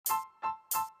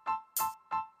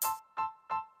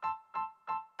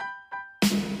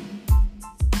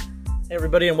Hey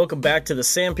everybody, and welcome back to the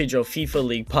San Pedro FIFA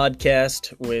League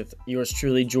podcast with yours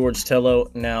truly, George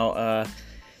Tello. Now,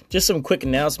 just some quick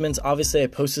announcements. Obviously, I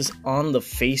post this on the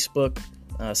Facebook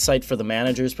site for the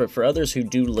managers, but for others who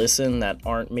do listen that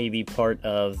aren't maybe part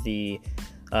of the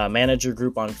manager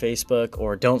group on Facebook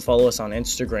or don't follow us on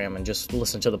Instagram and just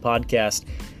listen to the podcast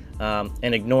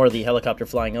and ignore the helicopter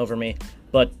flying over me.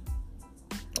 But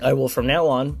I will from now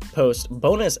on post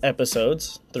bonus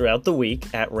episodes throughout the week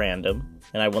at random.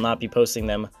 And I will not be posting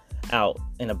them out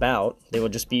and about. They will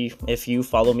just be, if you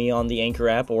follow me on the Anchor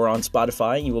app or on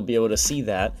Spotify, you will be able to see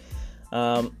that.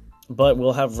 But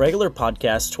we'll have regular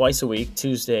podcasts twice a week.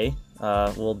 Tuesday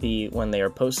will be when they are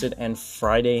posted, and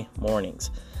Friday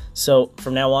mornings. So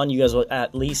from now on, you guys will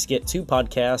at least get 2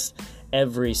 podcasts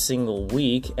every single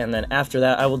week. And then after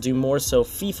that, I will do more so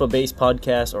FIFA-based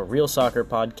podcasts or real soccer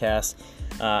podcasts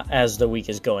as the week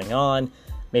is going on.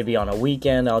 Maybe on a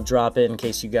weekend, I'll drop it in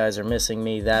case you guys are missing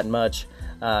me that much.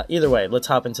 Either way, let's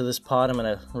hop into this pod. I'm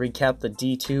going to recap the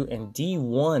D2 and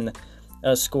D1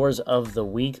 scores of the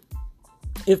week.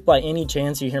 If by any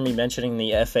chance you hear me mentioning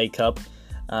the FA Cup,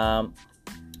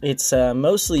 it's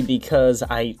mostly because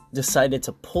I decided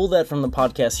to pull that from the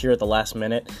podcast here at the last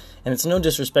minute. And it's no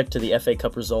disrespect to the FA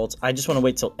Cup results. I just want to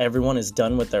wait till everyone is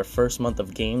done with their first month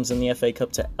of games in the FA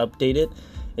Cup to update it.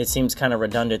 It seems kind of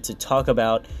redundant to talk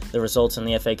about the results in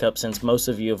the FA Cup since most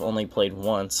of you have only played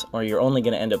once, or you're only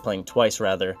going to end up playing twice,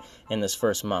 rather, in this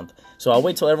first month. So I'll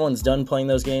wait till everyone's done playing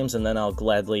those games, and then I'll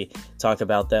gladly talk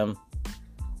about them.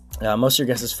 Most of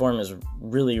your guys' form is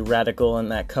really radical in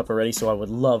that cup already, so I would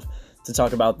love to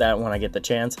talk about that when I get the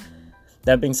chance.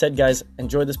 That being said, guys,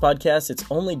 enjoy this podcast. It's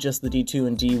only just the D2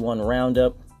 and D1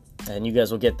 roundup, and you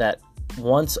guys will get that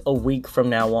once a week from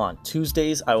now on.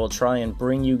 Tuesdays, I will try and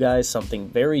bring you guys something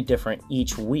very different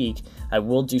each week. I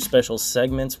will do special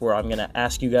segments where I'm going to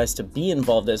ask you guys to be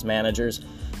involved as managers.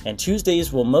 And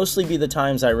Tuesdays will mostly be the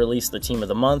times I release the team of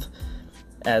the month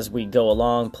as we go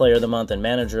along, player of the month and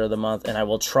manager of the month. And I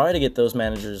will try to get those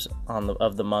managers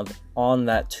of the month on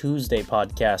that Tuesday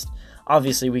podcast.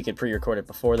 Obviously, we could pre-record it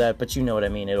before that, but you know what I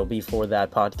mean. It'll be for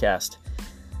that podcast.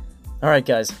 All right,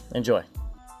 guys, enjoy.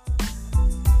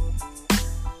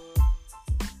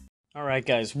 Alright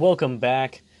guys, welcome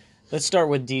back. Let's start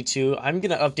with D2. I'm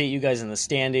going to update you guys in the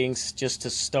standings just to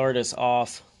start us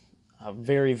off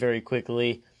very, very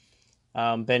quickly.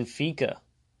 Benfica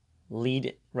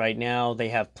lead right now. They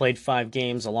have played 5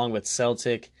 games along with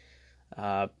Celtic.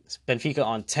 Benfica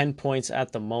on 10 points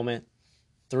at the moment.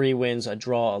 3 wins, a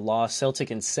draw, a loss.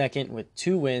 Celtic in second with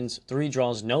 2 wins, 3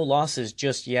 draws, no losses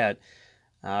just yet.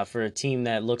 For a team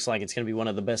that looks like it's going to be one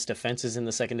of the best defenses in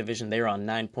the second division, they're on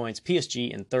 9 points.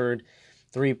 PSG in third,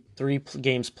 three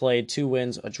games played, 2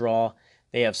 wins, a draw.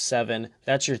 They have 7.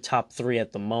 That's your top 3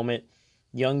 at the moment.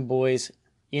 Young Boys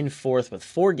in fourth with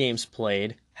 4 games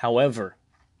played. However,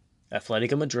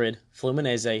 Atletico Madrid,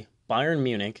 Fluminense, Bayern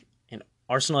Munich, and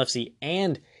Arsenal FC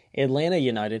and Atlanta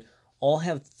United all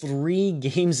have 3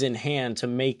 games in hand to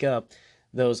make up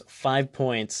those 5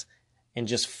 points in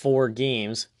just 4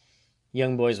 games.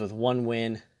 Young Boys with 1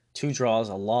 win, 2 draws,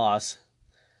 a loss,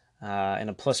 and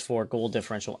a +4 goal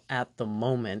differential at the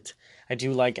moment. I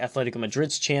do like Atletico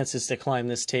Madrid's chances to climb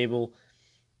this table.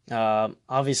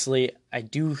 Obviously, I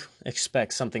do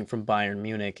expect something from Bayern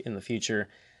Munich in the future.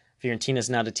 Fiorentina is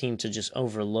not a team to just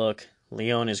overlook.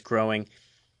 Lyon is growing.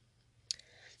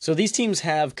 So these teams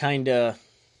have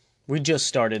we just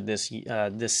started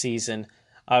this season.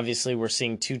 Obviously, we're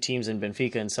seeing 2 teams in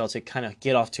Benfica and Celtic kind of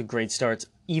get off to great starts.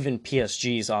 Even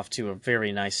PSG is off to a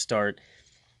very nice start.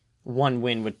 1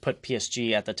 win would put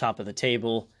PSG at the top of the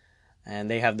table,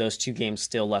 and they have those 2 games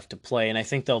still left to play. And I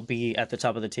think they'll be at the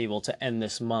top of the table to end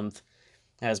this month,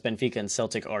 as Benfica and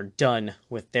Celtic are done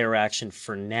with their action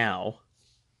for now.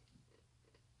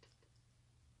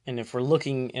 And if we're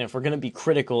going to be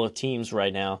critical of teams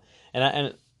right now,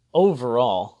 and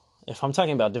overall, if I'm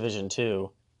talking about Division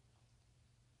 2,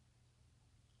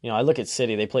 I look at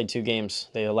City. They played 2 games.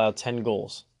 They allowed 10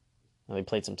 goals. And they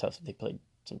played some tough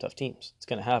teams. It's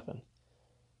going to happen.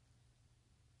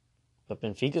 But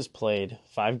Benfica's played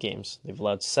 5 games. They've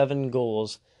allowed 7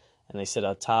 goals, and they sit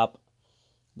atop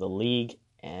the league.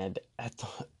 And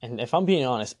if I'm being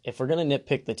honest, if we're going to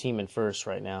nitpick the team in first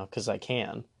right now, because I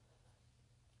can,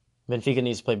 Benfica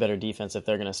needs to play better defense if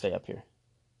they're going to stay up here.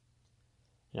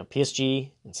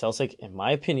 PSG and Celtic, in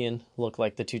my opinion, look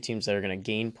like the 2 teams that are going to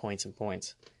gain points and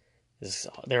points.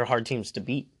 They're hard teams to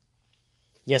beat.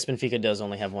 Yes, Benfica does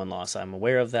only have 1 loss. I'm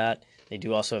aware of that. They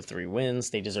do also have 3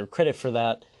 wins. They deserve credit for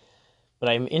that. But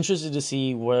I'm interested to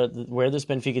see where this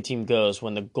Benfica team goes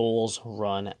when the goals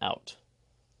run out.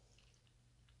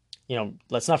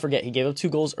 Let's not forget, he gave up 2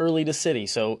 goals early to City.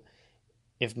 So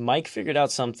if Mike figured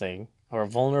out something or a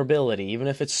vulnerability, even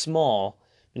if it's small,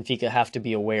 Benfica have to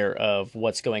be aware of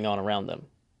what's going on around them.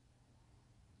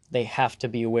 They have to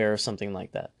be aware of something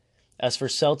like that. As for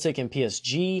Celtic and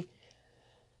PSG,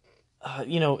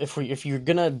 if you're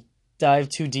gonna dive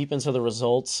too deep into the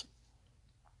results,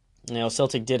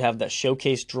 Celtic did have that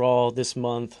showcase draw this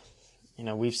month.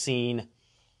 We've seen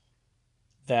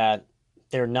that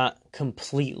they're not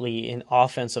completely an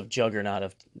offensive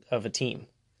juggernaut of a team.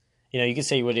 You can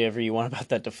say whatever you want about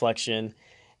that deflection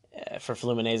for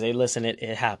Fluminense. Listen,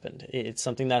 it happened. It's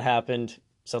something that happened.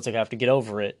 Celtic have to get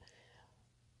over it.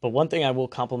 But one thing I will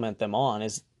compliment them on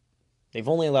is they've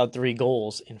only allowed 3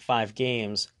 goals in 5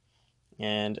 games,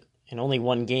 and in only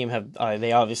one game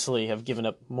they obviously have given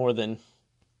up more than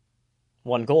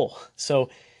 1 goal. So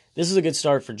this is a good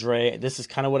start for Dre. This is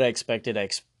kind of what I expected. I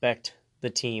expect the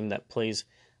team that plays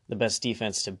the best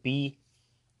defense to be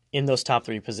in those top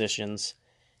 3 positions.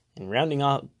 And rounding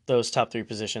out those top 3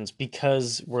 positions,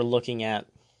 because we're looking at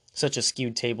such a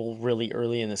skewed table really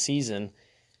early in the season,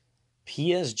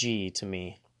 PSG, to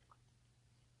me,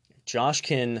 Josh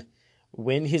can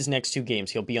win his next 2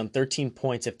 games. He'll be on 13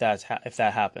 points if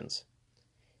that happens.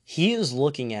 He is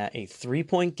looking at a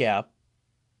 3-point gap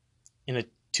in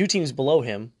 2 teams below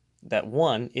him that,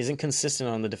 1, isn't consistent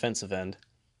on the defensive end,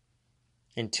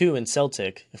 and 2, in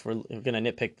Celtic, if we're going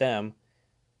to nitpick them,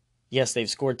 yes, they've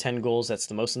scored 10 goals. That's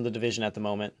the most in the division at the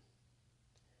moment.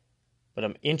 But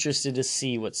I'm interested to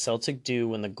see what Celtic do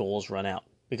when the goals run out.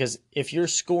 Because if you're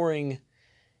scoring,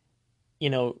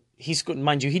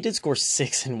 mind you, he did score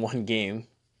 6 in 1 game.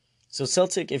 So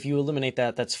Celtic, if you eliminate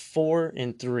that, that's 4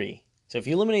 in 3. So if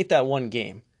you eliminate that 1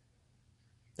 game,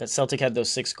 that Celtic had those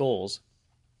 6 goals,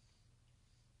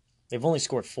 they've only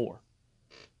scored 4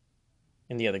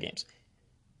 in the other games.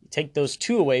 Take those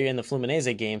 2 away in the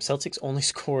Fluminense game, Celtics only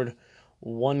scored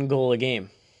 1 goal a game.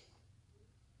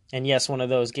 And yes, one of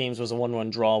those games was a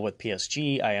 1-1 draw with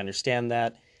PSG. I understand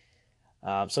that.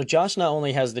 So Josh not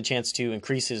only has the chance to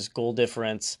increase his goal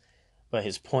difference, but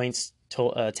his points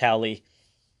tally.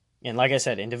 And like I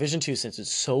said, in Division 2, since it's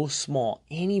so small,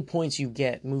 any points you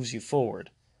get moves you forward.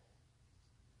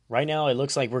 Right now, it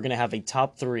looks like we're going to have a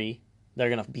top 3 that are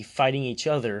going to be fighting each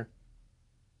other.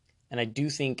 And I do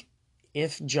think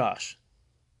if Josh,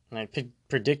 and I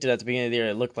predicted at the beginning of the year,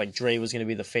 it looked like Dre was going to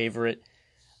be the favorite.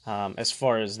 As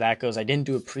far as that goes, I didn't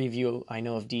do a preview, I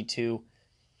know, of D2.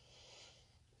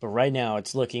 But right now,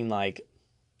 it's looking like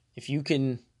if you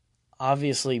can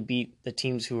obviously beat the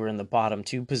teams who are in the bottom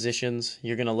 2 positions,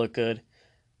 you're going to look good.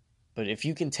 But if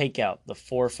you can take out the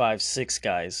 4, 5, 6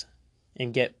 guys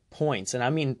and get points, and I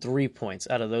mean 3 points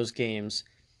out of those games,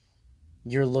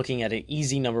 you're looking at an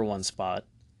easy number 1 spot.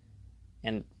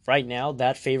 And right now,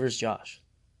 that favors Josh.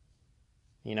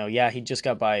 He just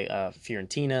got by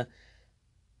Fiorentina.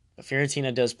 But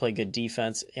Fiorentina does play good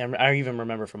defense. And I even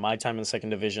remember from my time in the 2nd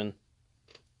division.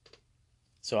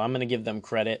 So I'm going to give them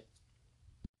credit.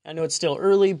 I know it's still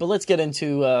early, but let's get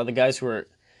into the guys who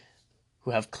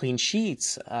have clean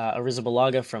sheets.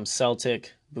 Arrizabalaga from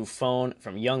Celtic, Buffon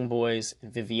from Young Boys,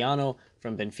 and Viviano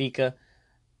from Benfica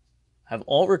have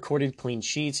all recorded clean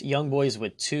sheets. Young Boys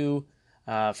with 2.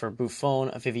 For Buffon,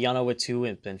 Viviano with 2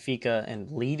 in Benfica, and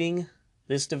leading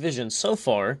this division so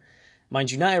far.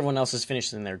 Mind you, not everyone else has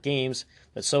finished in their games,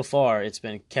 but so far it's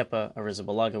been Kepa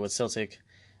Arrizabalaga with Celtic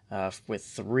with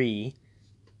 3.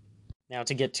 Now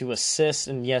to get to assists,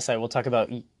 and yes, I will talk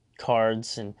about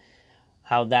cards and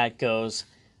how that goes,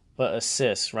 but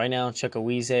assists. Right now,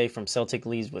 Chukwueze from Celtic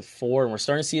leads with 4, and we're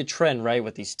starting to see a trend, right,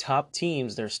 with these top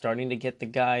teams. They're starting to get the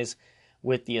guys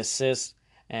with the assists.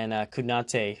 And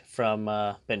Kunate from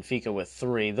Benfica with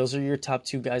 3. Those are your top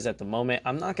 2 guys at the moment.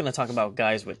 I'm not going to talk about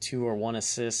guys with 2 or 1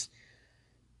 assists.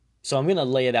 So I'm going to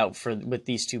lay it out with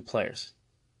these 2 players.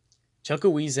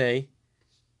 Chukwueze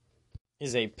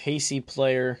is a pacey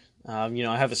player. I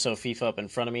have a SoFIFA up in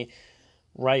front of me.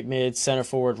 Right mid, center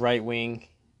forward, right wing,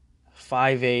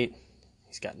 5'8".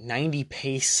 He's got 90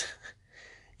 pace.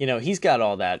 He's got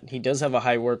all that. He does have a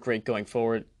high work rate going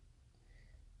forward.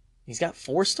 He's got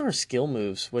 4-star skill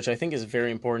moves, which I think is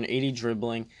very important. 80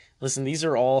 dribbling. Listen, these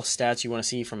are all stats you want to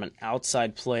see from an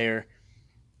outside player.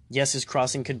 Yes, his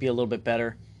crossing could be a little bit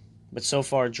better, but so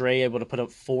far, Dre able to put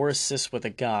up 4 assists with a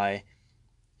guy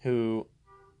who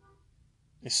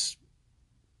is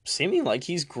seeming like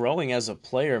he's growing as a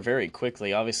player very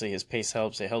quickly. Obviously, his pace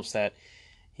helps. It helps that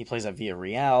he plays at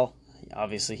Villarreal.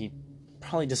 Obviously, he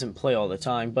probably doesn't play all the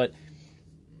time, but,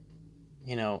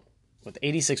 with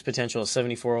 86 potential,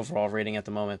 74 overall rating at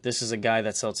the moment, this is a guy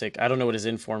that Celtic, I don't know what his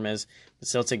inform is, but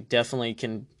Celtic definitely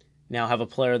can now have a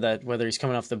player that, whether he's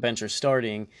coming off the bench or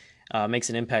starting,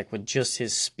 makes an impact with just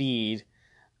his speed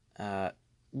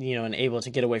and able to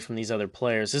get away from these other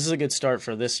players. This is a good start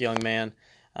for this young man.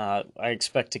 I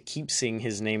expect to keep seeing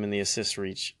his name in the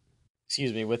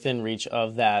within reach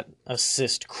of that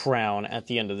assist crown at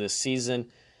the end of this season.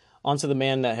 On to the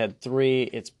man that had 3.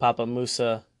 It's Papa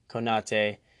Moussa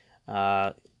Konate.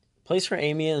 Plays for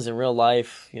Amiens in real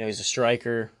life. He's a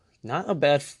striker. Not a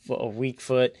bad weak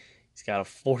foot. He's got a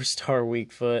 4-star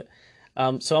weak foot.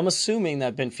 So I'm assuming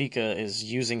that Benfica is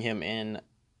using him in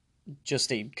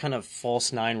just a kind of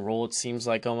false 9 role, it seems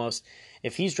like almost.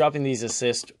 If he's dropping these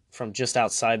assists from just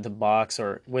outside the box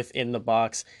or within the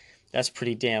box, that's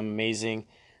pretty damn amazing.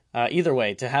 Either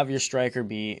way, to have your striker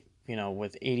be,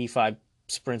 with 85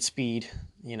 sprint speed,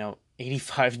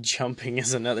 85 jumping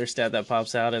is another stat that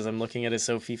pops out as I'm looking at his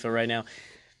FIFA right now.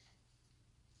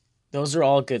 Those are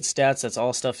all good stats. That's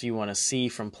all stuff you want to see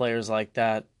from players like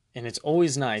that. And it's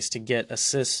always nice to get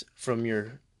assists from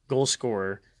your goal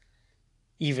scorer,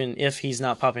 even if he's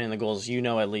not popping in the goals.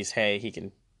 At least, hey, he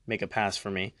can make a pass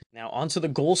for me. Now, on to the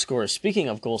goal scorers. Speaking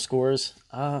of goal scorers,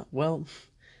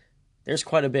 there's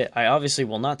quite a bit. I obviously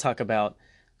will not talk about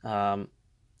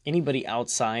anybody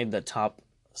outside the top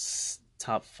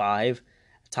 5,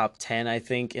 top 10, I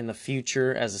think, in the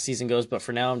future as the season goes. But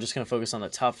for now, I'm just going to focus on the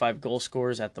top 5 goal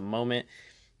scorers at the moment.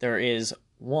 There is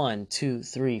 5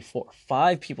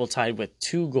 people tied with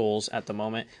 2 goals at the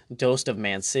moment. Dost of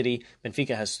Man City.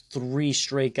 Benfica has 3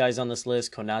 straight guys on this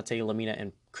list: Konate, Lamina,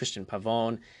 and Christian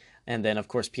Pavone. And then, of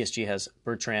course, PSG has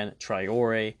Bertrand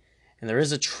Traore. And there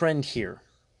is a trend here.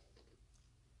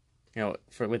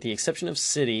 With the exception of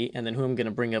City, and then who I'm going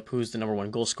to bring up, who's the number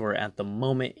 1 goal scorer at the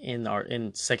moment in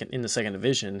the second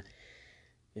division,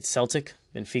 it's Celtic,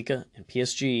 Benfica, and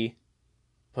PSG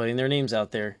putting their names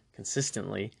out there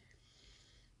consistently.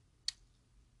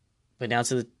 But now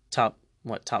to the top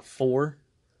 4.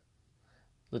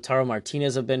 Lautaro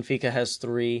Martinez of Benfica has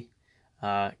 3.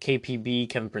 KPB,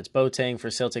 Kevin Prince Boateng for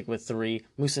Celtic with 3.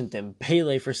 Moussa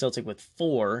Dembele for Celtic with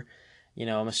 4.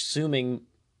 I'm assuming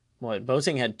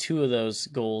Boateng had 2 of those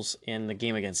goals in the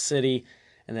game against City.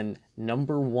 And then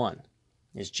number 1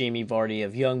 is Jamie Vardy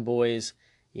of Young Boys.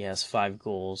 He has 5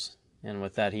 goals. And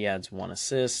with that, he adds 1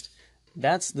 assist.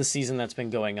 That's the season that's been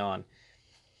going on.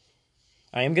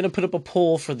 I am going to put up a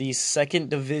poll for these second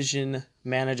division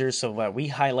managers so that we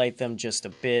highlight them just a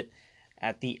bit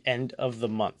at the end of the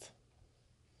month.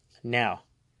 Now,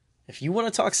 if you want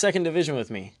to talk second division with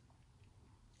me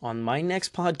on my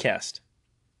next podcast,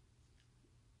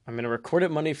 I'm going to record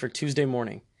it Monday for Tuesday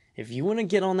morning. If you want to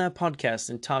get on that podcast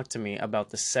and talk to me about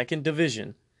the second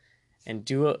division and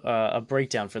do a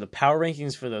breakdown for the power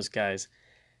rankings for those guys,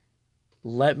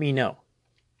 let me know.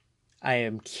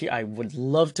 I would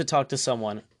love to talk to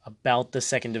someone about the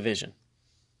second division,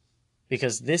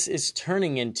 because this is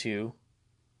turning into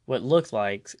what looks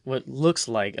like a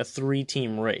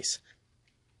 3-team race.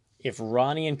 If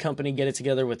Ronnie and company get it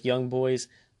together with Young Boys,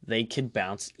 they could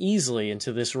bounce easily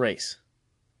into this race.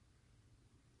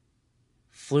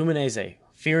 Fluminense,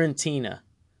 Fiorentina,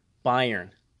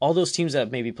 Bayern, all those teams that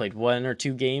have maybe played 1 or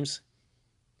 2 games,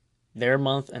 their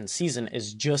month and season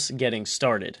is just getting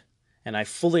started, and I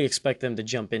fully expect them to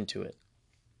jump into it.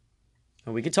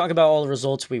 And we could talk about all the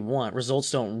results we want. Results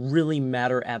don't really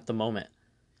matter at the moment.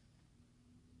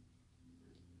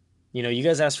 You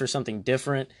guys asked for something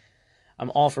different.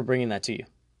 I'm all for bringing that to you.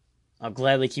 I'll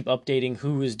gladly keep updating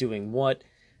who is doing what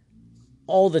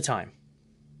all the time.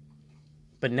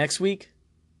 But next week,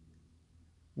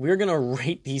 we're going to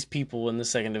rate these people in the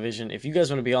second division. If you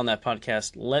guys want to be on that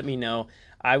podcast, let me know.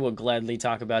 I will gladly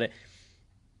talk about it.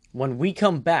 When we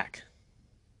come back,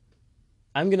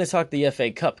 I'm going to talk the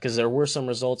FA Cup because there were some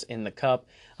results in the Cup.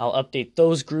 I'll update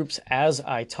those groups as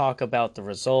I talk about the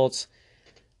results.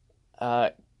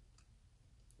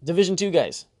 Division 2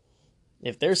 guys,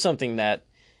 if there's something that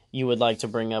you would like to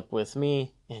bring up with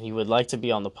me and you would like to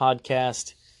be on the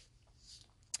podcast,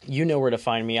 you know where to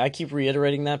find me. I keep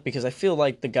reiterating that because I feel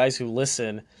like the guys who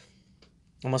listen,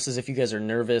 almost as if you guys are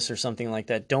nervous or something like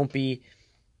that, don't be.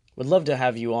 Would love to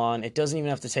have you on. It doesn't even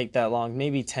have to take that long,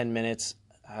 maybe 10 minutes.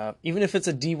 Even if it's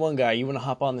a D1 guy, you want to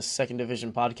hop on the second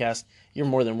division podcast, you're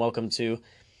more than welcome to.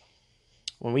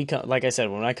 When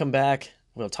I come back,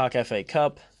 we'll talk FA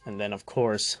Cup. And then, of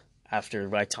course,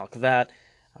 after I talk that,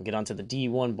 I'll get onto the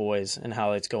D1 boys and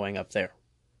how it's going up there.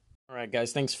 All right,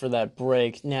 guys, thanks for that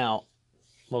break. Now,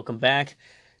 welcome back.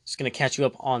 Just going to catch you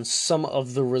up on some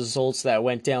of the results that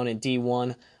went down in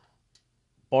D1.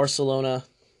 Barcelona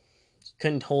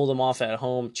couldn't hold them off at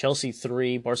home. Chelsea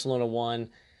 3, Barcelona 1.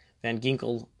 Van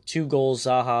Ginkel 2 goals,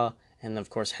 Zaha, and of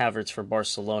course Havertz for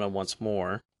Barcelona once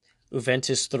more.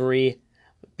 Juventus 3,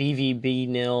 BVB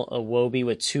nil, Iwobi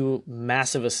with 2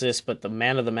 massive assists, but the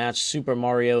man of the match, Super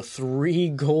Mario, 3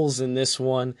 goals in this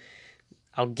one.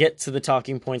 I'll get to the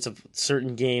talking points of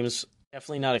certain games.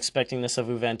 Definitely not expecting this of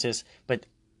Juventus, but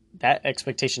that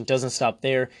expectation doesn't stop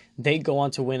there. They go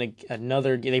on to win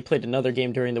they played another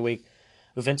game during the week.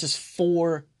 Juventus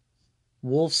 4,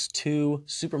 Wolves 2,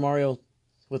 Super Mario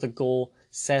with a goal,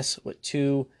 Cesc with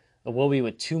 2, Iwobi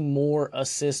with 2 more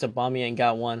assists, Aubameyang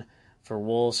got 1 for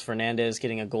Wolves, Fernandes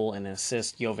getting a goal and an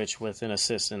assist, Jovic with an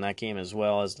assist in that game as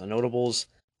well as the notables.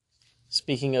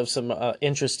 Speaking of some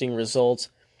interesting results,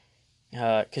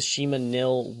 Kashima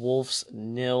 0, Wolves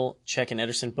 0, Cech and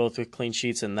Ederson both with clean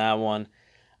sheets in that one.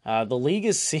 The league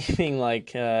is seeming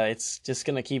like it's just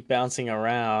going to keep bouncing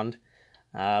around.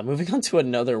 Moving on to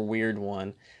another weird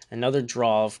one. Another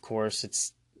draw, of course.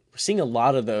 We're seeing a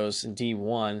lot of those in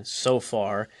D1 so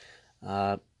far.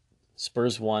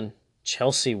 Spurs won.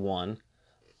 Chelsea won.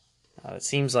 It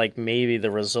seems like maybe the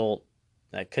result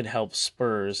that could help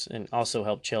Spurs and also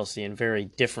help Chelsea in very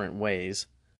different ways.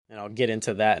 And I'll get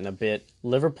into that in a bit.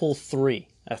 Liverpool 3,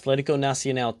 Atletico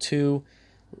Nacional 2.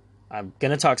 I'm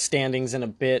going to talk standings in a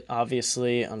bit,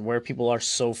 obviously, on where people are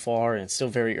so far, and it's still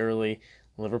very early.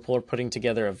 Liverpool are putting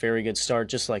together a very good start,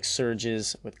 just like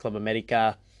Surges with Club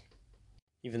America.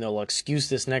 Even though I'll excuse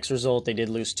this next result, they did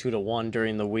lose 2-1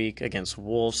 during the week against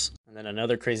Wolves. And then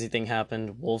another crazy thing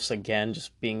happened. Wolves, again,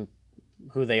 just being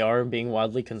who they are, being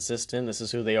wildly consistent. This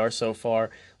is who they are so far,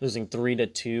 losing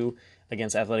 3-2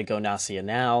 against Atletico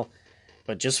Nacional.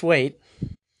 But just wait.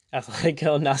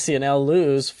 Atletico Nacional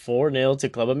lose 4-0 to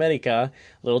Club America.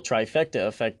 Little trifecta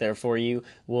effect there for you.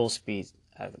 Wolves beat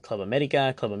Club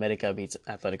America beats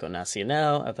Atletico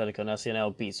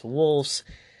Nacional beats Wolves.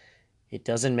 It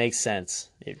doesn't make sense.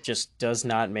 It just does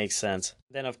not make sense.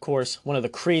 Then, of course, one of the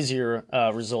crazier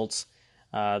results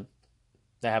that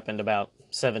happened about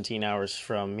 17 hours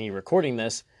from me recording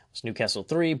this was Newcastle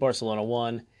 3, Barcelona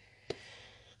 1.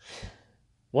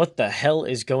 What the hell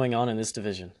is going on in this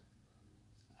division?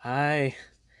 I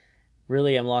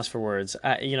really am lost for words.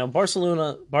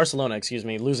 Barcelona,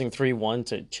 losing 3-1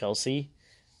 to Chelsea,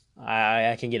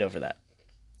 I can get over that.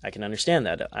 I can understand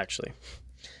that, actually.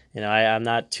 I'm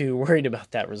not too worried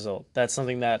about that result. That's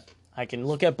something that I can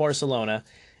look at Barcelona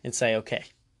and say, okay,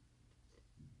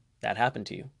 that happened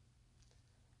to you.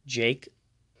 Jake,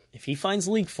 if he finds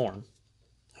league form,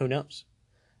 who knows?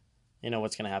 You know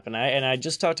what's going to happen. I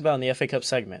just talked about in the FA Cup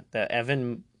segment that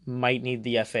Evan might need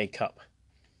the FA Cup.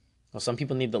 Well, some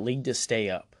people need the league to stay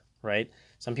up, right?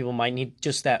 Some people might need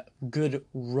just that good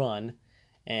run.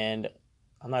 And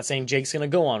I'm not saying Jake's going to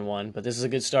go on one, but this is a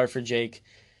good start for Jake.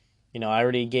 I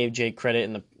already gave Jake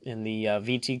credit in the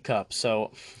VT Cup,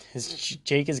 so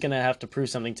Jake is going to have to prove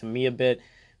something to me a bit.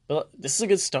 But this is a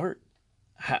good start.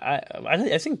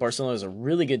 I think Barcelona is a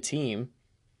really good team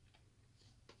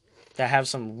that have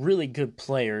some really good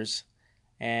players.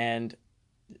 And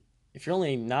if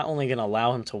you're not only going to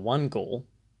allow him to 1 goal,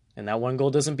 and that 1 goal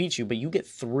doesn't beat you, but you get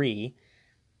 3,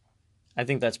 I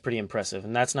think that's pretty impressive.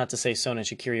 And that's not to say Son and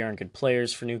Shaqiri aren't good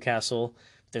players for Newcastle.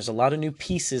 There's a lot of new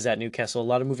pieces at Newcastle, a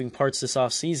lot of moving parts this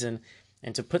offseason,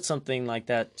 and to put something like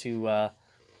that to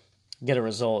get a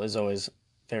result is always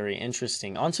very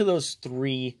interesting. On to those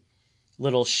 3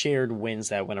 little shared wins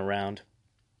that went around.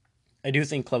 I do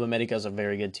think Club America is a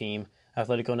very good team.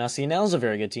 Atletico Nacional is a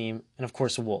very good team. And, of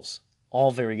course, Wolves. All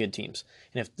very good teams.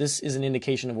 And if this is an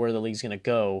indication of where the league's going to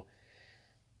go,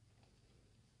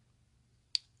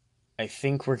 I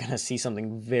think we're going to see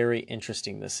something very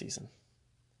interesting this season.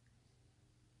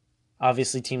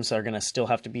 Obviously, teams are going to still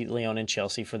have to beat Lyon and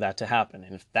Chelsea for that to happen.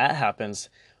 And if that happens,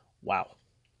 wow.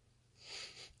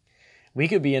 We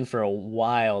could be in for a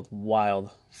wild,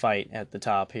 wild fight at the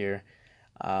top here.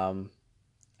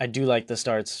 I do like the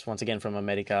starts, once again, from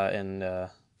America and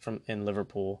in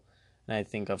Liverpool. And I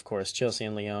think, of course, Chelsea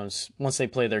and Lyon, once they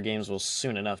play their games, will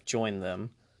soon enough join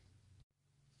them.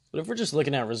 But if we're just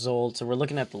looking at results and we're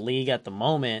looking at the league at the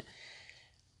moment,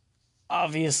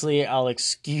 obviously I'll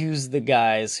excuse the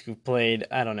guys who played,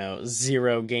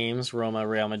 0 games, Roma,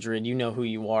 Real Madrid. You know who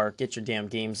you are. Get your damn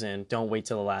games in. Don't wait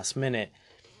till the last minute.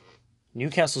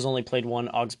 Newcastle's only played 1,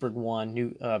 Augsburg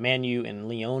 1, Man U and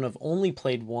Lyon have only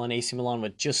played 1, AC Milan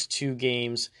with just 2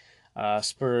 games,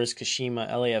 Spurs, Kashima,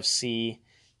 LAFC,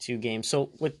 2 games.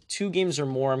 So with 2 games or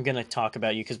more, I'm going to talk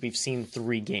about you because we've seen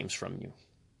 3 games from you,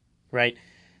 right?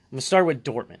 I'm going to start with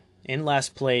Dortmund. In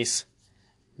last place,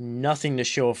 nothing to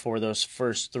show for those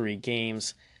first 3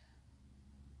 games.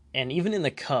 And even in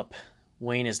the Cup,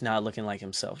 Wayne is not looking like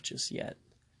himself just yet.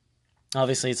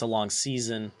 Obviously, it's a long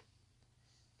season.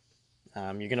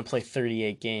 You're going to play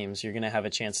 38 games. You're going to have a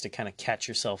chance to kind of catch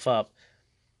yourself up.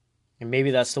 And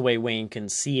maybe that's the way Wayne can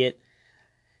see it.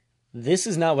 This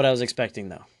is not what I was expecting,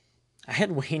 though. I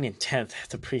had Wayne in 10th at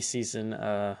the preseason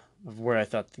of where I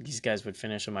thought these guys would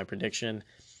finish in my prediction.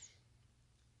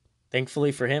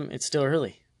 Thankfully for him, it's still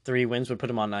early. 3 wins would put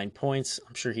him on 9 points.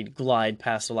 I'm sure he'd glide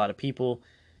past a lot of people.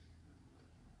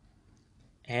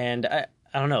 And I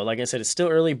don't know. Like I said, it's still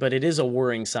early, but it is a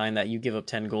worrying sign that you give up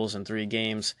 10 goals in 3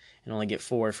 games and only get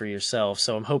 4 for yourself.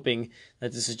 So I'm hoping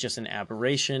that this is just an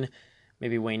aberration.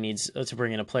 Maybe Wayne needs to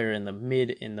bring in a player in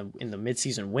the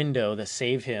mid-season window to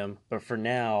save him. But for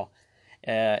now,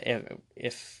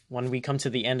 if when we come to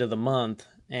the end of the month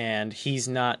and he's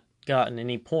not gotten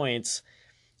any points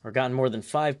or gotten more than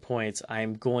 5 points,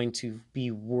 I'm going to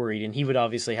be worried. And he would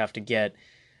obviously have to get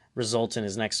results in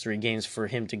his next 3 games for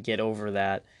him to get over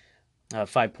that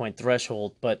 5-point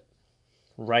threshold. But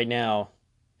right now,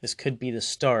 this could be the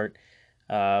start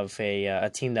of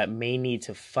a team that may need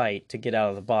to fight to get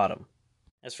out of the bottom.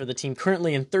 As for the team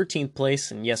currently in 13th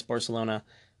place, and yes, Barcelona,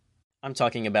 I'm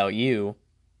talking about you.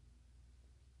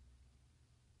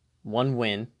 1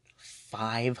 win,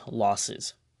 5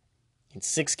 losses. In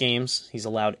 6 games, he's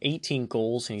allowed 18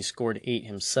 goals and he scored 8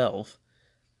 himself.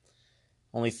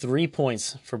 Only 3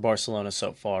 points for Barcelona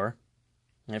so far.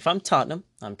 And if I'm Tottenham,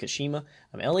 I'm Kashima,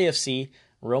 I'm LAFC,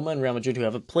 Roma and Real Madrid who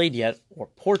haven't played yet, or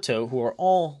Porto who are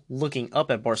all looking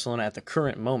up at Barcelona at the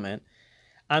current moment,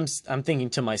 I'm thinking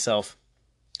to myself,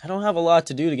 I don't have a lot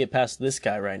to do to get past this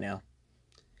guy right now.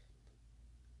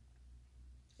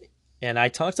 And I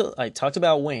talked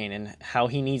about Wayne and how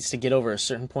he needs to get over a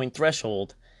certain point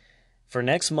threshold. For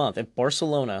next month, if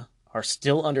Barcelona are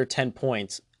still under 10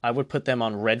 points, I would put them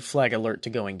on red flag alert to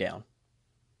going down.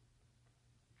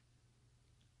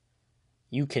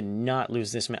 You cannot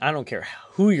lose this match. I don't care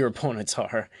who your opponents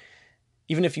are.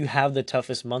 Even if you have the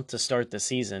toughest month to start the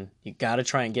season, you got to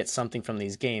try and get something from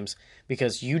these games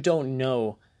because you don't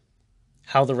know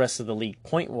how the rest of the league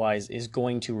point-wise is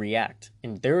going to react.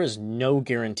 And there is no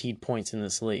guaranteed points in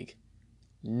this league.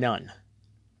 None.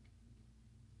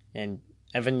 And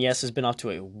Evan Yes has been off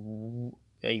to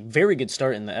a very good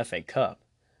start in the FA Cup,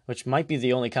 which might be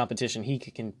the only competition he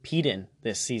could compete in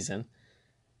this season.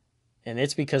 And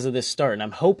it's because of this start. And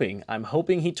I'm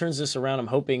hoping he turns this around. I'm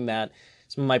hoping that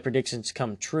some of my predictions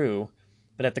come true.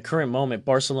 But at the current moment,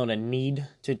 Barcelona need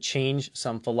to change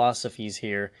some philosophies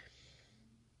here.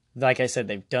 Like I said,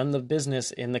 they've done the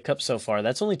business in the Cup so far.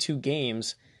 That's only 2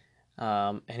 games.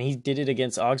 And he did it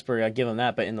against Augsburg. I give him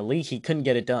that. But in the league, he couldn't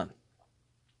get it done.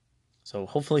 So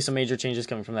hopefully some major changes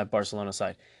coming from that Barcelona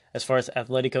side. As far as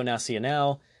Atletico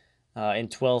Nacional, in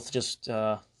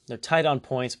 12th, they're tied on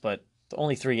points, but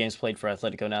only 3 games played for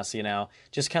Atletico Nacional.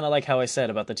 Just kind of like how I said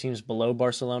about the teams below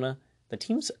Barcelona. The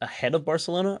teams ahead of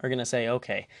Barcelona are going to say,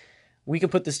 okay, we can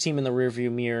put this team in the rearview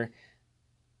mirror.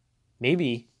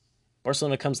 Maybe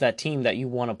Barcelona becomes that team that you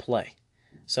want to play.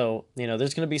 So,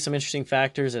 there's going to be some interesting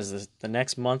factors as the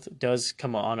next month does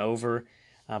come on over.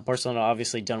 Barcelona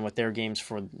obviously done with their games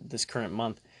for this current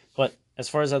month. But as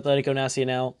far as Atletico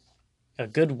Nacional, a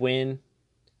good win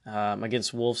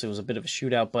against Wolves. It was a bit of a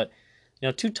shootout, but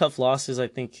 2 tough losses, I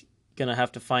think, going to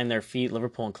have to find their feet.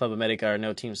 Liverpool and Club America are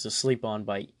no teams to sleep on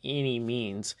by any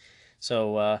means.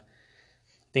 So I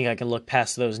think I can look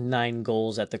past those 9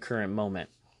 goals at the current moment.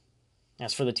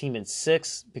 As for the team in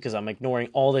 6th, because I'm ignoring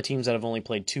all the teams that have only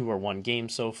played 2 or 1 game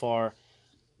so far,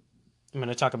 I'm going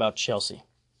to talk about Chelsea.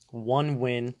 1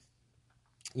 win,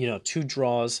 2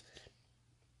 draws,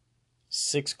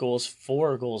 6 goals,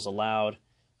 4 goals allowed,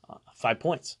 5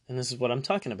 points. And this is what I'm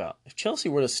talking about. If Chelsea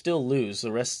were to still lose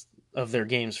the rest of their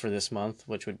games for this month,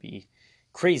 which would be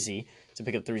crazy to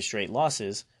pick up 3 straight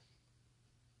losses,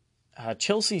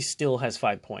 Chelsea still has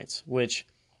 5 points, which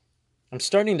I'm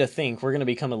starting to think we're going to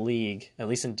become a league, at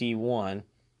least in D1,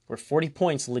 where 40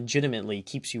 points legitimately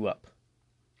keeps you up.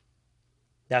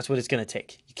 That's what it's going to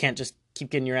take. You can't just keep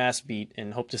getting your ass beat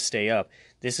and hope to stay up.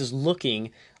 This is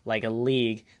looking like a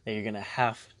league that you're going to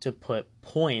have to put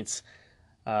points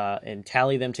and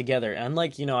tally them together.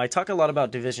 Unlike, I talk a lot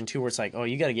about Division 2 where it's like, oh,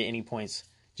 you got to get any points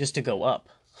just to go up.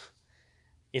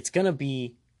 It's going to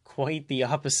be quite the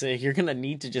opposite. You're going to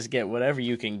need to just get whatever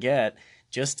you can get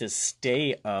just to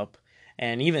stay up.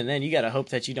 And even then, you got to hope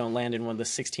that you don't land in one of the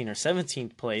 16th or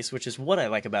 17th place, which is what I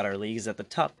like about our league, is that the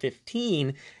top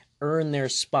 15 earn their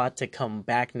spot to come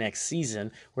back next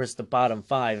season, whereas the bottom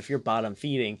 5, if you're bottom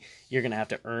feeding, you're going to have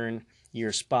to earn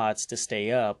your spots to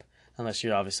stay up, unless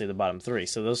you're obviously the bottom 3.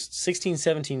 So those 16,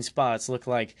 17 spots look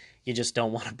like you just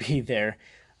don't want to be there.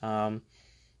 And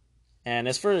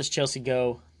as far as Chelsea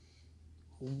go,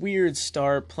 weird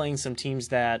start, playing some teams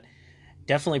that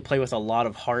definitely play with a lot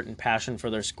of heart and passion for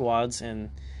their squads,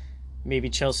 and maybe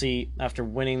Chelsea, after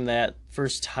winning that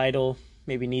first title,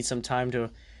 maybe needs some time to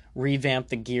revamp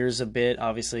the gears a bit.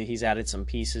 Obviously, he's added some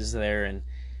pieces there. And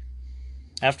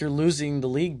after losing the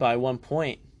league by 1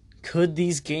 point, could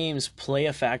these games play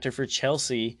a factor for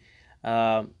Chelsea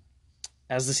as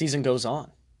the season goes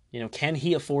on? Can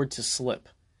he afford to slip?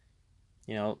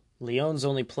 Lyon's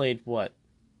only played,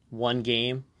 one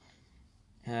game?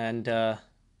 And,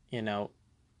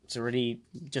 it's already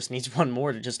just needs one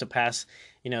more to pass,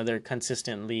 their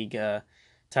consistent league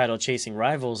title chasing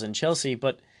rivals in Chelsea.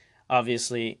 But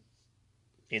obviously,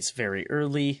 it's very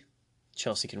early.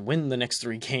 Chelsea can win the next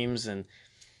 3 games and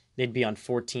they'd be on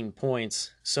 14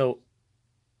 points. So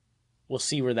we'll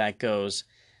see where that goes.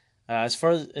 As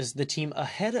far as the team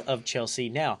ahead of Chelsea,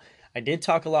 now, I did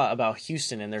talk a lot about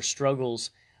Houston and their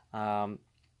struggles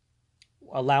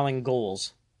allowing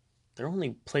goals. They're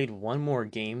only played one more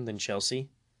game than Chelsea,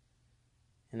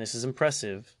 and this is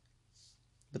impressive.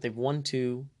 But they've won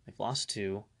 2, they've lost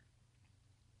 2,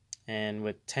 and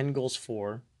with 10 goals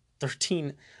for,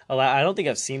 13 allowed. I don't think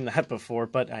I've seen that before,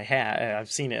 but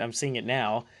I've seen it. I'm seeing it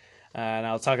now, and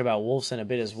I'll talk about Wolves in a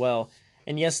bit as well.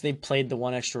 And yes, they played the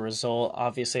one extra result.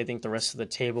 Obviously, I think the rest of the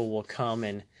table will come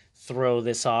and throw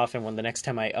this off, and when the next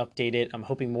time I update it, I'm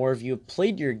hoping more of you have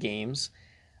played your games,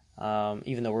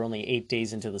 even though we're only 8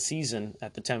 days into the season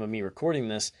at the time of me recording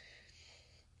this.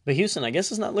 But Houston, I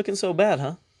guess, is not looking so bad,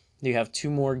 huh? You have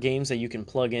 2 more games that you can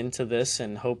plug into this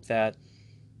and hope that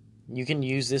you can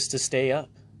use this to stay up.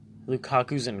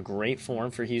 Lukaku's in great form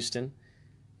for Houston.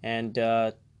 And,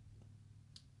 if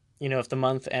the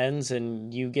month ends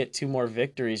and you get 2 more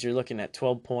victories, you're looking at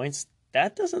 12 points.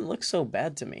 That doesn't look so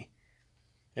bad to me.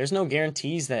 There's no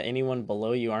guarantees that anyone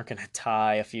below you aren't going to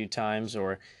tie a few times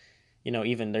or,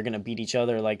 even they're going to beat each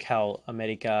other like how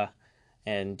America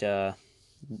and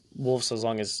Wolves, as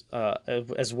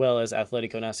well as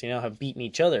Atlético Nacional, have beaten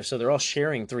each other. So they're all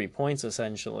sharing 3 points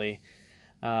essentially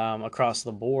across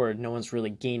the board. No one's really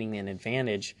gaining an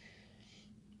advantage.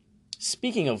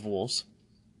 Speaking of Wolves,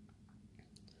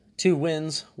 2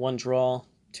 wins, 1 draw,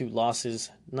 2 losses,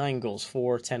 9 goals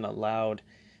for, 10 allowed.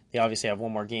 They obviously have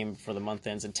 1 more game before the month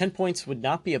ends. And 10 points would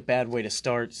not be a bad way to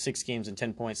start. 6 games and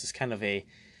 10 points is kind of a,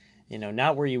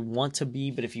 not where you want to be,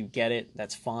 but if you get it,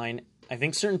 that's fine. I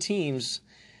think certain teams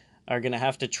are going to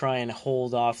have to try and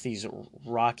hold off these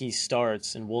rocky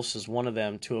starts, and Wolves is one of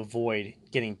them, to avoid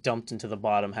getting dumped into the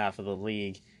bottom half of the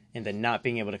league and then not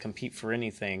being able to compete for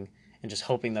anything and just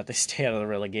hoping that they stay out of the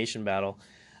relegation battle.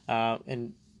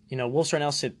 Wolves right now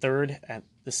sit 3rd at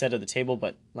the set of the table,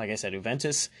 but like I said,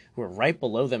 Juventus, who are right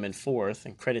below them in 4th,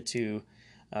 and credit to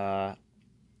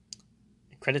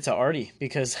Artie,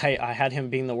 because I had him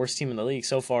being the worst team in the league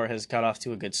so far, has got off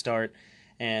to a good start,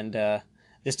 and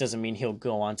this doesn't mean he'll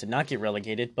go on to not get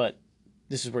relegated, but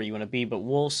this is where you want to be. But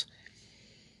Wolves,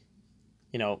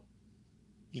 you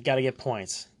got to get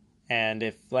points. And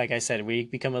if, like I said, we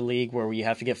become a league where we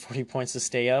have to get 40 points to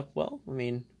stay up, well,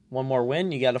 1 more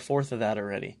win, you got 1/4 of that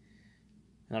already.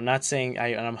 And I'm not saying,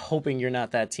 I'm hoping you're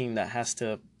not that team that has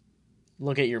to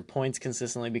look at your points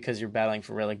consistently because you're battling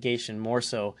for relegation, more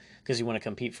so because you want to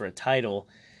compete for a title.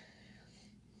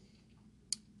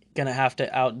 Going to have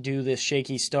to outdo this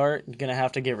shaky start. Going to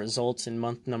have to get results in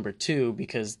month number 2,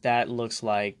 because that looks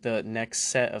like the next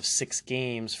set of 6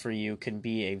 games for you can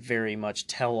be a very much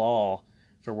tell-all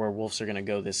for where Wolves are going to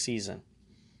go this season.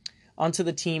 On to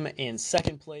the team in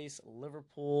 2nd place,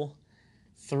 Liverpool.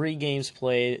 3 games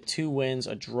played, 2 wins,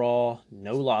 a draw,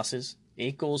 no losses,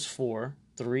 8 goals for,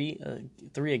 3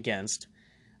 against,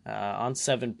 on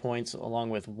 7 points along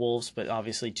with Wolves, but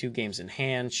obviously 2 games in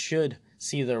hand, should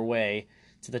see their way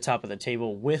to the top of the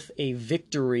table. With a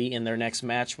victory in their next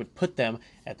match would put them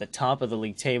at the top of the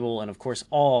league table, and of course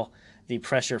all the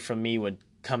pressure from me would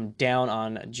come down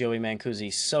on Joey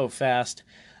Mancusi so fast,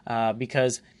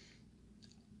 because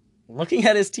looking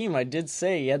at his team, I did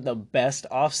say he had the best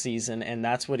offseason, and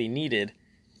that's what he needed.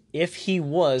 If he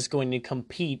was going to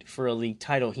compete for a league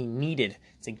title, he needed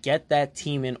to get that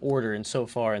team in order, and so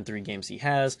far in 3 games he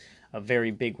has. A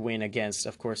very big win against,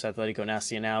 of course, Atlético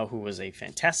Nacional, who was a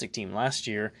fantastic team last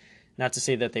year. Not to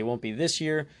say that they won't be this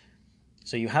year.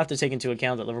 So you have to take into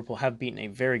account that Liverpool have beaten a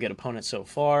very good opponent so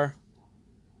far.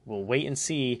 We'll wait and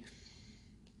see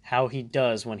how he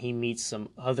does when he meets some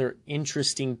other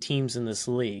interesting teams in this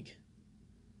league.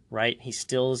 Right? He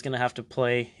still is going to have to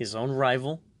play his own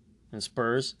rival in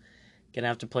Spurs. Going to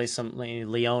have to play some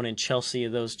Lyon and Chelsea,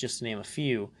 of those just to name a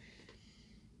few.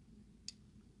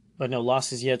 But no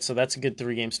losses yet, so that's a good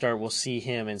 3-game start. We'll see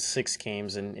him in 6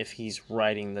 games and if he's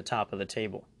riding the top of the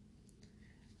table.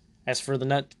 As for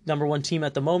the number 1 team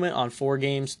at the moment, on 4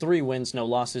 games, 3 wins, no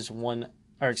losses, 1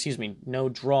 no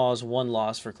draws, 1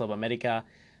 loss for Club America.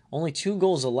 Only 2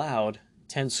 goals allowed,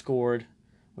 10 scored,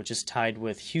 which is tied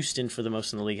with Houston for the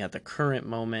most in the league at the current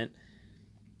moment.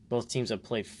 Both teams have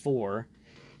played 4.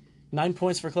 9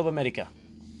 points for Club America.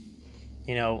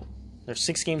 There's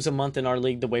 6 games a month in our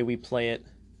league the way we play it.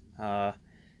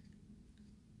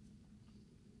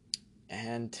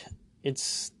 And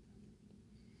it's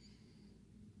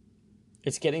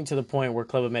getting to the point where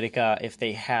Club America, if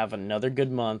they have another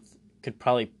good month, could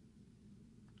probably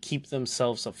keep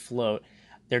themselves afloat.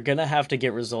 They're going to have to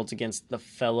get results against the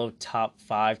fellow top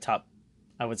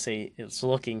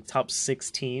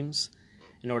 6 teams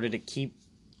in order to keep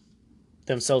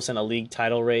themselves in a league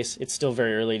title race. It's still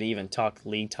very early to even talk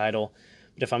league title.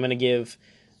 But if I'm going to give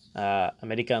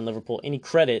America and Liverpool any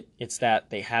credit, it's that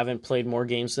they haven't played more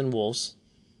games than Wolves,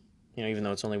 even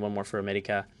though it's only 1 more for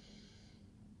America.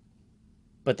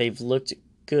 But they've looked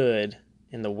good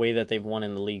in the way that they've won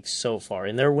in the league so far.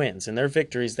 In their wins, in their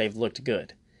victories, they've looked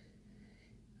good.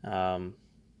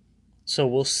 So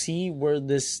we'll see where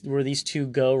these two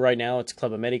go. Right now, it's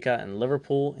Club America and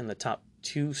Liverpool in the top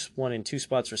 1 and 2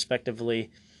 spots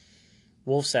respectively.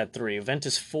 Wolves at 3,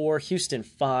 Juventus 4, Houston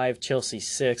 5, Chelsea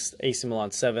 6th, AC Milan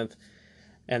 7th,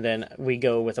 and then we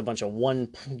go with a bunch of 1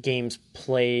 games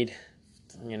played.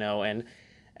 And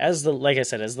as the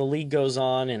league goes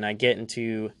on and I get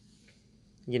into,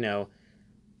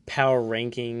 power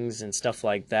rankings and stuff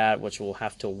like that, which we'll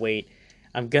have to wait,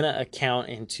 I'm going to account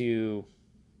into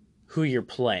who you're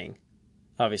playing,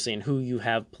 obviously, and who you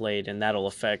have played, and that'll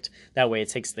affect, that way it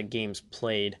takes the games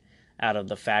played out of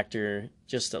the factor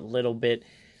just a little bit.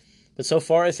 But so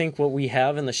far, I think what we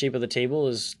have in the shape of the table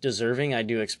is deserving. I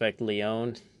do expect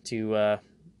Lyon to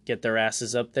get their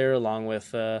asses up there along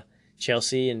with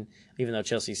Chelsea, and even though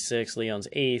Chelsea's 6th, Lyon's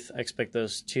 8th, I expect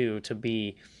those 2 to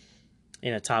be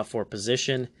in a top 4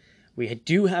 position. We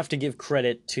do have to give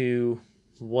credit to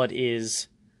what is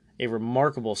a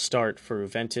remarkable start for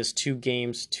Juventus. 2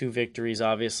 games, 2 victories,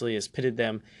 obviously, has pitted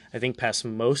them, I think, past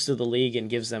most of the league and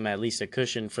gives them at least a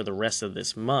cushion for the rest of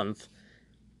this month.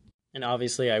 And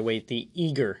obviously, I wait the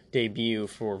eager debut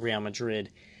for Real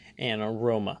Madrid and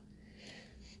Roma.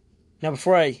 Now,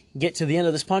 before I get to the end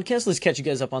of this podcast, let's catch you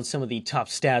guys up on some of the top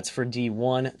stats for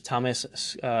D1. Thomas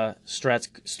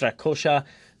Strakosha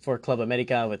for Club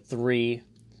America with 3.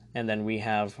 And then we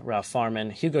have Ralph Farman,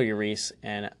 Hugo Lloris,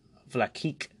 and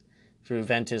Vlakic for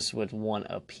Juventus with 1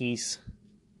 apiece.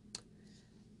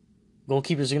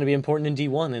 Goalkeepers are going to be important in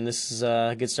D1, and this is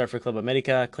a good start for Club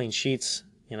America. Clean sheets,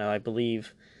 I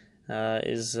believe,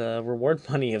 is reward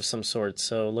money of some sort,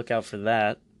 so look out for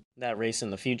that race in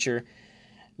the future.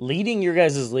 Leading your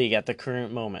guys' league at the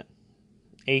current moment,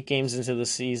 8 games into the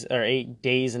season, or 8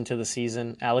 days into the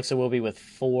season, Alex Iwobi with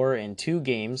 4 in 2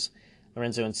 games,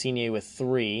 Lorenzo Insigne with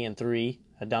 3 in 3,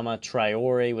 Adama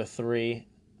Traore with 3,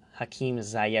 Hakim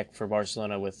Ziyech for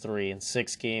Barcelona with 3 in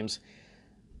 6 games.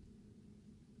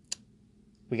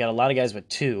 We got a lot of guys with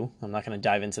 2. I'm not going to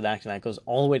dive into that, because that goes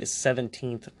all the way to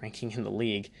 17th ranking in the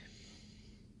league.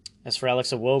 As for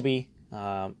Alex Iwobi,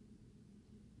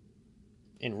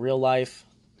 in real life,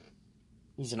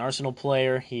 he's an Arsenal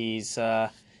player. He's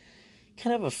kind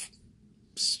of a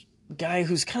guy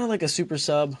who's kind of like a super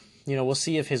sub. We'll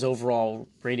see if his overall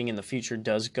rating in the future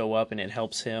does go up and it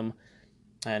helps him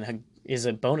and is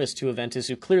a bonus to Juventus,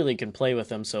 who clearly can play with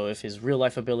him. So if his real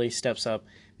life ability steps up,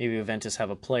 maybe Juventus have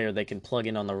a player they can plug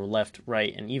in on the left,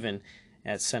 right, and even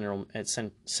at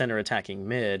center attacking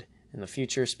mid in the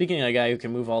future. Speaking of a guy who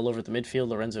can move all over the midfield,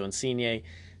 Lorenzo Insigne,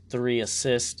 3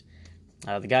 assists.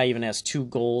 The guy even has 2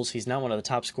 goals. He's not one of the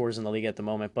top scorers in the league at the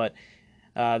moment, but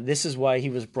this is why he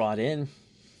was brought in.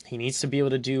 He needs to be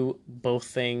able to do both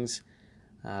things,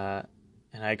 and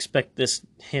I expect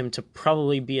him to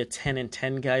probably be a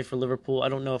 10-10 guy for Liverpool. I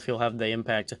don't know if he'll have the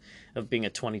impact of being a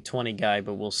 20-20 guy,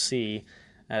 but we'll see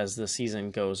as the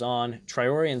season goes on.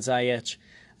 Traore and Ziyech,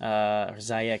 or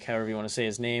Ziyech, however you want to say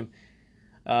his name,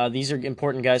 these are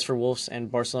important guys for Wolves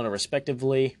and Barcelona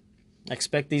respectively. I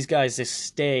expect these guys to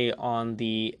stay on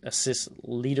the assist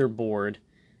leaderboard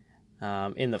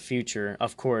in the future.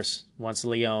 Of course, once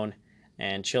Lyon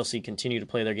and Chelsea continue to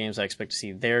play their games, I expect to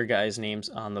see their guys' names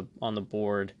on the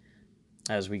board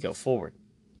as we go forward.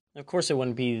 Of course, it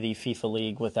wouldn't be the FIFA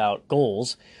League without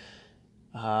goals.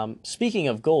 Speaking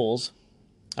of goals,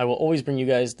 I will always bring you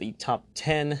guys the top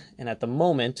 10, and at the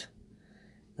moment,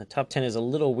 the top 10 is a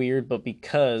little weird, but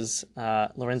because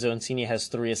Lorenzo Insigne has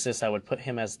 3 assists, I would put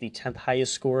him as the 10th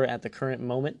highest scorer at the current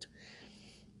moment.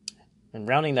 And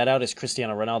rounding that out is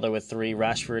Cristiano Ronaldo with 3,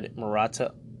 Rashford,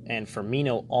 Morata, and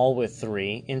Firmino all with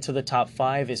 3. Into the top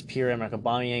 5 is Pierre-Emerick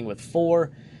Aubameyang with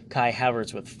 4, Kai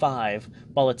Havertz with 5,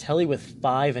 Balotelli with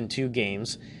 5 in 2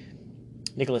 games,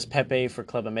 Nicolas Pepe for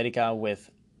Club America with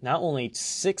not only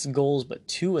 6 goals but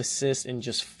 2 assists in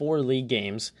just 4 league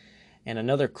games. And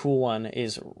another cool one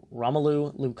is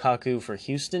Romelu Lukaku for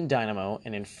Houston Dynamo,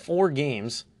 and in 4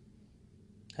 games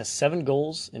has 7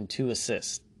 goals and 2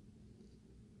 assists.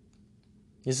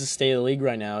 This is the state of the league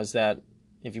right now, is that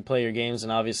if you play your games,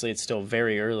 and obviously it's still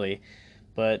very early,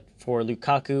 but for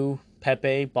Lukaku,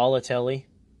 Pepe, Balotelli,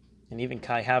 and even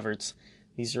Kai Havertz,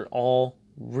 these are all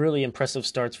really impressive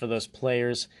starts for those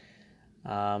players.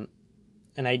 And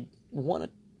I want to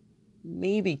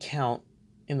maybe count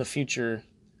in the future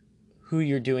who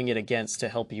you're doing it against to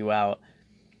help you out.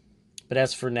 But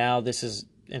as for now, this is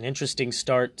an interesting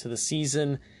start to the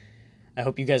season. I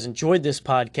hope you guys enjoyed this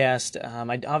podcast.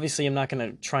 I obviously am not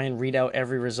going to try and read out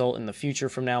every result in the future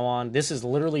from now on. This is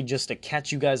literally just to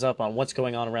catch you guys up on what's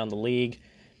going on around the league.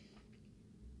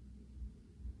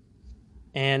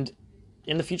 And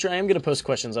in the future, I am going to post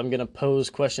questions. I'm going to pose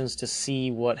questions to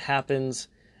see what happens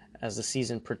as the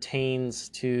season pertains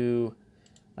to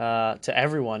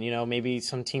everyone. You know, maybe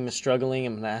some team is struggling.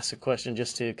 I'm going to ask a question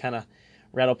just to kind of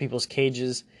rattle people's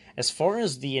cages. As far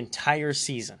as the entire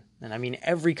season, and I mean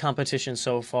every competition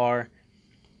so far,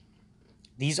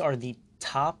 these are the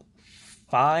top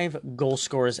 5 goal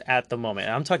scorers at the moment.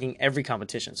 And I'm talking every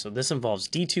competition. So this involves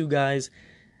D2 guys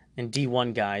and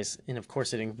D1 guys. And of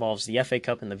course it involves the FA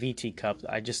Cup and the VT Cup.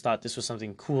 I just thought this was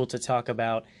something cool to talk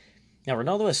about. Now,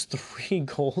 Ronaldo has 3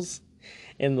 goals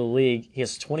in the league. He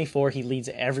has 24. He leads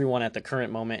everyone at the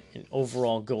current moment in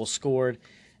overall goals scored.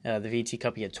 The VT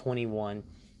Cup, he had 21.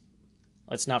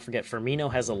 Let's not forget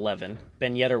Firmino has 11.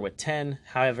 Ben Yedder with 10.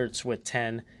 Havertz with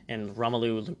 10. And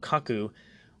Romelu Lukaku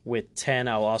with 10.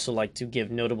 I will also like to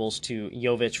give notables to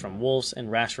Jovic from Wolves and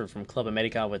Rashford from Club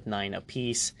America with 9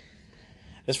 apiece.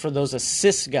 As for those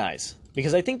assist guys,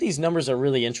 because I think these numbers are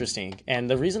really interesting, and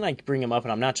the reason I bring them up,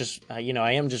 and I'm not just, I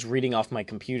am just reading off my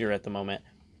computer at the moment,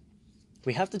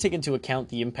 we have to take into account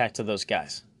the impact of those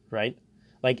guys, right?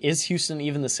 Like, is Houston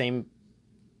even the same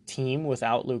team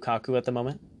without Lukaku at the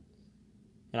moment?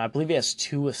 And I believe he has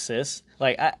 2 assists,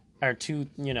 or 2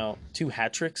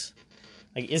 hat tricks.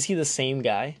 Like, is he the same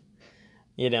guy?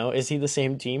 Is he the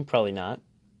same team? Probably not.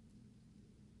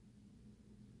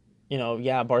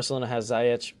 Barcelona has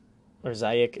Ziyech, but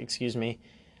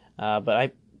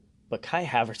Kai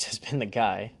Havertz has been the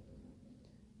guy.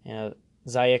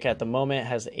 Ziyech at the moment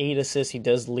has 8 assists. He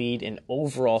does lead in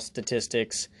overall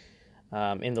statistics.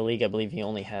 In the league, I believe he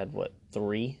only had,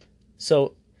 3?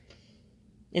 So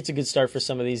it's a good start for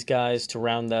some of these guys to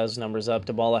round those numbers up.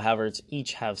 Dybala, Havertz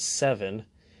each have 7.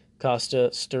 Costa,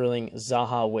 Sterling,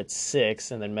 Zaha with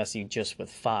 6, and then Messi just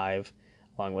with 5,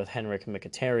 along with Henrik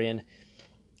Mkhitaryan.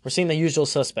 We're seeing the usual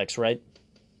suspects, right?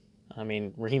 I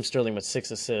mean, Raheem Sterling with 6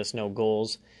 assists, no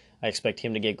goals. I expect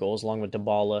him to get goals along with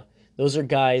Dybala. Those are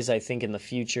guys I think in the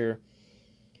future,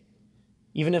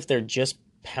 even if they're just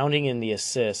pounding in the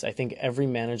assists, I think every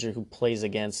manager who plays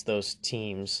against those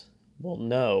teams will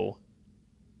know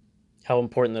how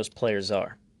important those players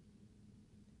are.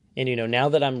 And, now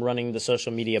that I'm running the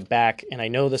social media back, and I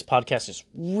know this podcast is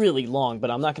really long, but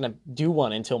I'm not going to do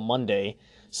one until Monday,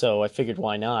 so I figured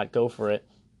why not go for it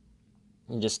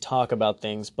and just talk about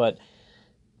things. But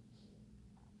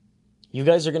you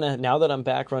guys are going to, now that I'm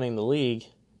back running the league,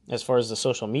 as far as the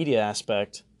social media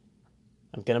aspect,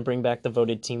 I'm going to bring back the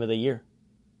voted team of the year.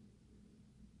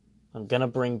 I'm going to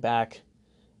bring back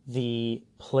the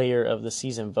player of the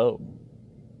season vote.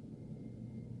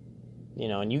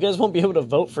 And you guys won't be able to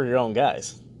vote for your own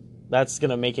guys. That's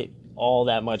going to make it all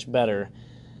that much better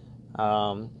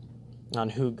on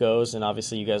who goes, and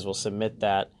obviously you guys will submit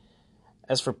that.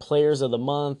 As for players of the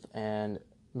month and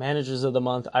managers of the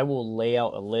month, I will lay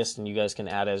out a list and you guys can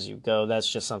add as you go.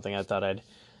 That's just something I thought I'd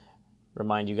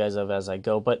remind you guys of as I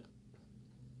go. But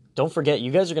don't forget,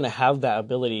 you guys are going to have that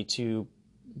ability to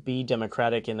be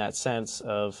democratic in that sense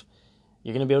of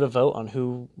you're going to be able to vote on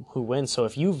who wins. So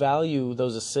if you value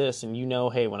those assists and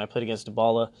hey, when I played against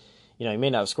Dybala, he may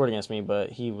not have scored against me,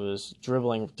 but he was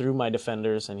dribbling through my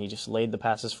defenders and he just laid the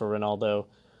passes for Ronaldo.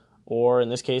 Or in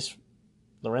this case,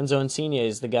 Lorenzo Insigne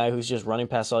is the guy who's just running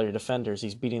past all your defenders.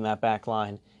 He's beating that back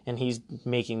line and he's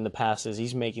making the passes.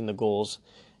 He's making the goals,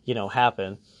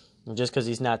 happen. And just because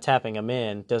he's not tapping them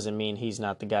in doesn't mean he's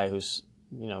not the guy who's,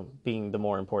 being the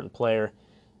more important player.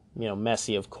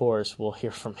 Messi, of course, we'll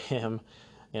hear from him.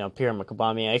 Pierre-Emerick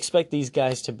Aubameyang. I expect these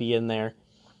guys to be in there.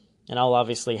 And I'll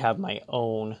obviously have my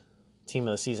own team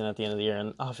of the season at the end of the year.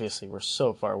 And obviously, we're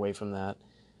so far away from that.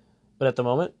 But at the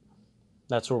moment,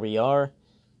 that's where we are.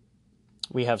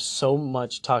 We have so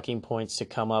much talking points to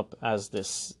come up as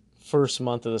this first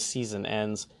month of the season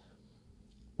ends.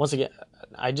 once again,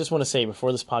 I just want to say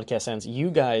before this podcast ends,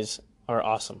 you guys are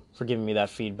awesome for giving me that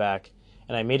feedback.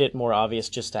 And I made it more obvious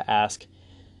just to ask.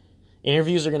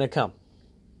 Interviews are going to come.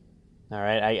 All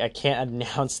right. I can't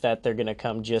announce that they're going to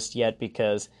come just yet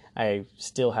because I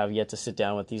still have yet to sit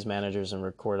down with these managers and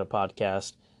record a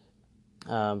podcast.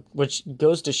 Which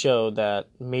goes to show that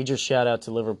major shout out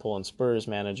to Liverpool and Spurs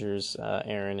managers,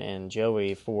 Aaron and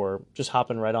Joey, for just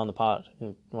hopping right on the pod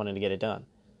and wanting to get it done.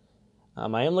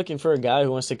 I am looking for a guy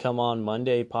who wants to come on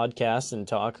Monday podcast and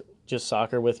talk just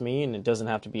soccer with me, and it doesn't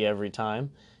have to be every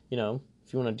time. You know,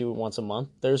 if you want to do it once a month,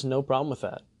 there's no problem with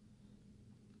that.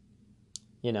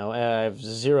 You know, I have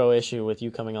zero issue with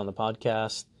you coming on the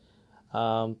podcast.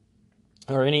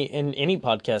 Or any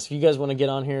podcast. If you guys want to get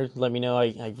on here, let me know.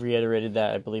 I reiterated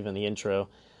that, I believe, in the intro.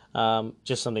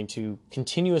 Just something to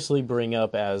continuously bring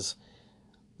up as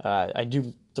I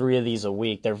do 3 of these a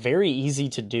week. They're very easy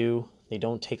to do. They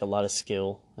don't take a lot of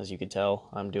skill, as you can tell.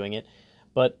 I'm doing it.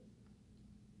 But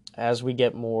as we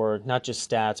get more, not just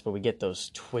stats, but we get those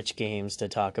Twitch games to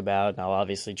talk about, and I'll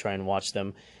obviously try and watch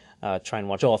them. Try and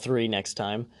watch all 3 next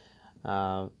time.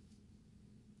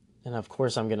 And of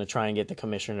course, I'm going to try and get the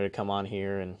commissioner to come on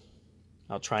here, and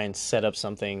I'll try and set up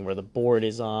something where the board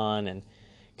is on and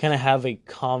kind of have a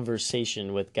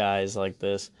conversation with guys like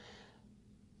this.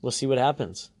 We'll see what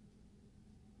happens.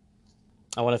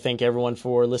 I want to thank everyone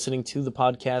for listening to the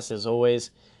podcast. As always,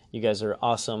 you guys are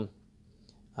awesome.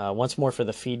 Once more for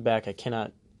the feedback. I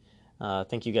cannot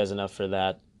thank you guys enough for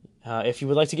that. If you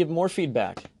would like to give more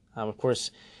feedback, of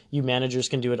course, you managers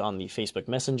can do it on the Facebook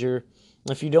Messenger.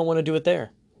 If you don't want to do it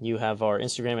there, you have our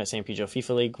Instagram at San Pedro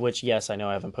FIFA League, which, yes, I know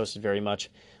I haven't posted very much,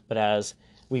 but as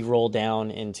we roll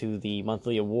down into the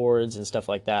monthly awards and stuff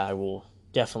like that, I will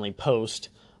definitely post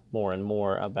more and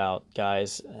more about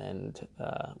guys, and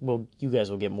you guys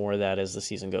will get more of that as the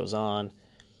season goes on.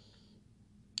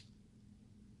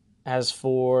 As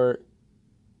for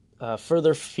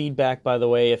further feedback, by the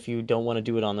way, if you don't want to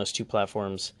do it on those 2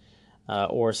 platforms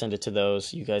or send it to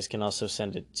those, you guys can also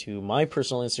send it to my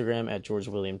personal Instagram at George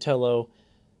William Tello.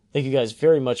 Thank you guys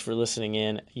very much for listening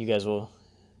in. You guys will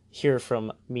hear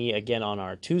from me again on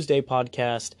our Tuesday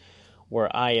podcast,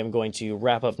 where I am going to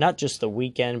wrap up not just the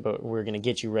weekend, but we're going to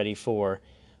get you ready for,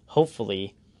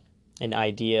 hopefully, an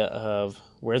idea of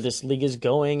where this league is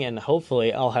going, and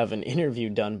hopefully I'll have an interview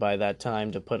done by that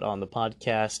time to put on the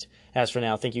podcast. As for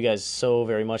now, thank you guys so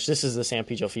very much. This is the San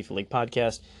Pedro FIFA League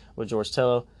podcast with George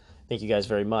Tello. Thank you guys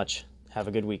very much. Have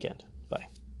a good weekend. Bye.